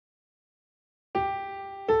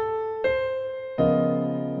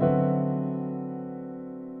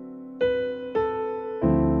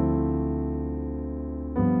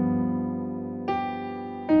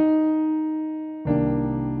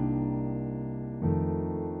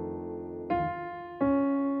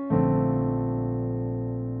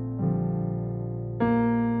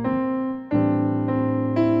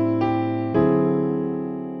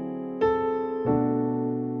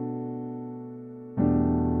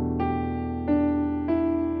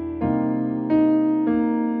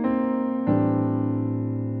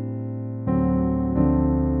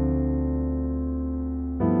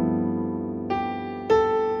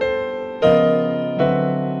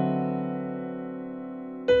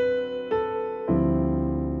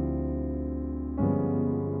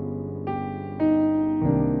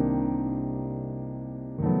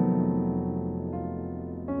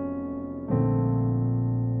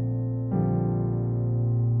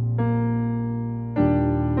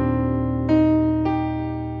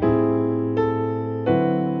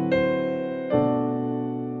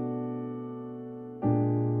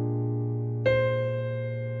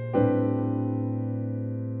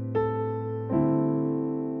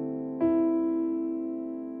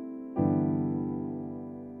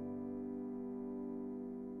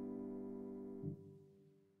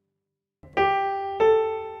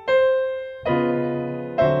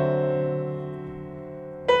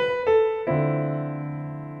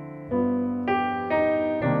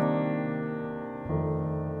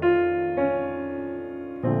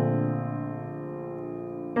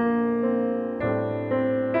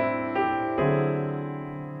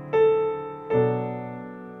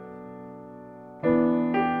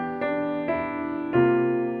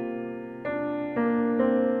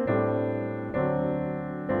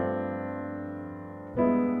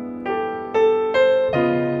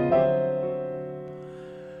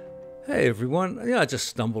Hey everyone, yeah, I just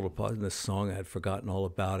stumbled upon this song. I had forgotten all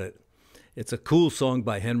about it. It's a cool song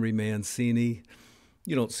by Henry Mancini.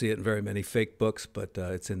 You don't see it in very many fake books, but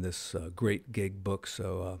it's in this great gig book.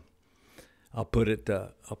 So I'll put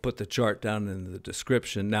the chart down in the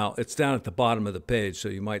description. Now it's down at the bottom of the page, so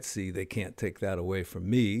you might see they can't take that away from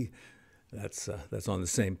me. That's on the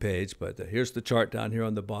same page, but here's the chart down here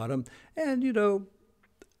on the bottom. And you know,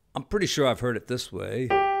 I'm pretty sure I've heard it this way,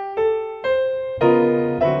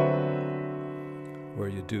 where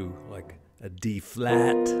you do like a D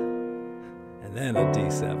flat and then a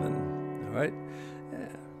D7. All right?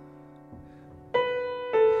 Yeah.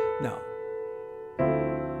 Now,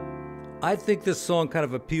 I think this song kind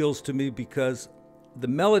of appeals to me because the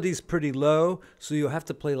melody's pretty low, so you have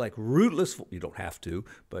to play like rootless. You don't have to,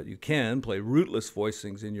 but you can play rootless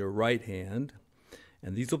voicings in your right hand.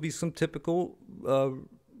 And these will be some typical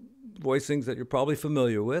voicings that you're probably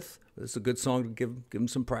familiar with. It's a good song to give them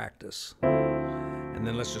some practice. And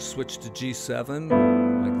then let's just switch to G7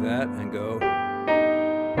 like that and go. All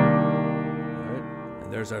right.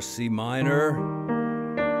 And there's our C minor.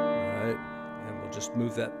 All right. And we'll just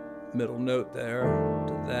move that middle note there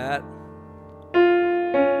to that.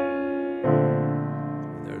 And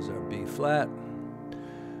there's our B flat.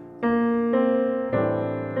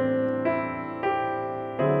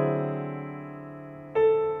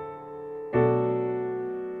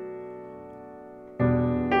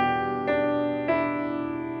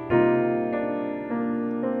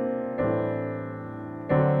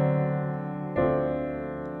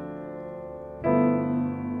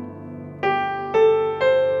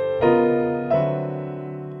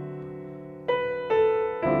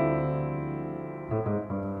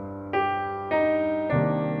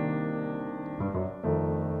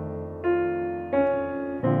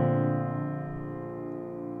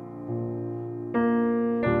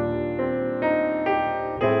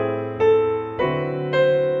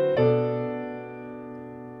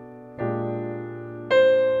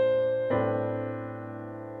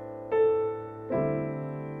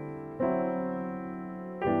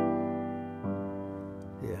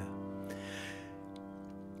 Yeah.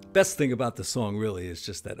 Best thing about the song really is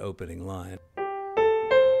just that opening line.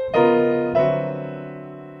 Yeah.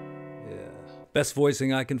 Best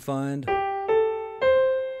voicing I can find.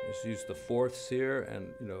 Just use the fourths here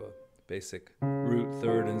and, you know, basic root,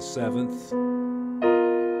 third, and seventh.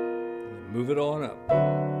 And move it on up.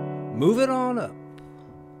 Move it on up.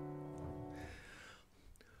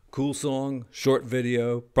 Cool song, short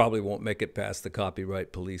video. Probably won't make it past the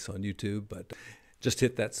copyright police on YouTube, but just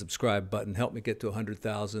hit that subscribe button. Help me get to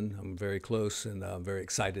 100,000. I'm very close and I'm very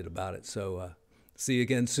excited about it. So see you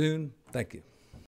again soon. Thank you.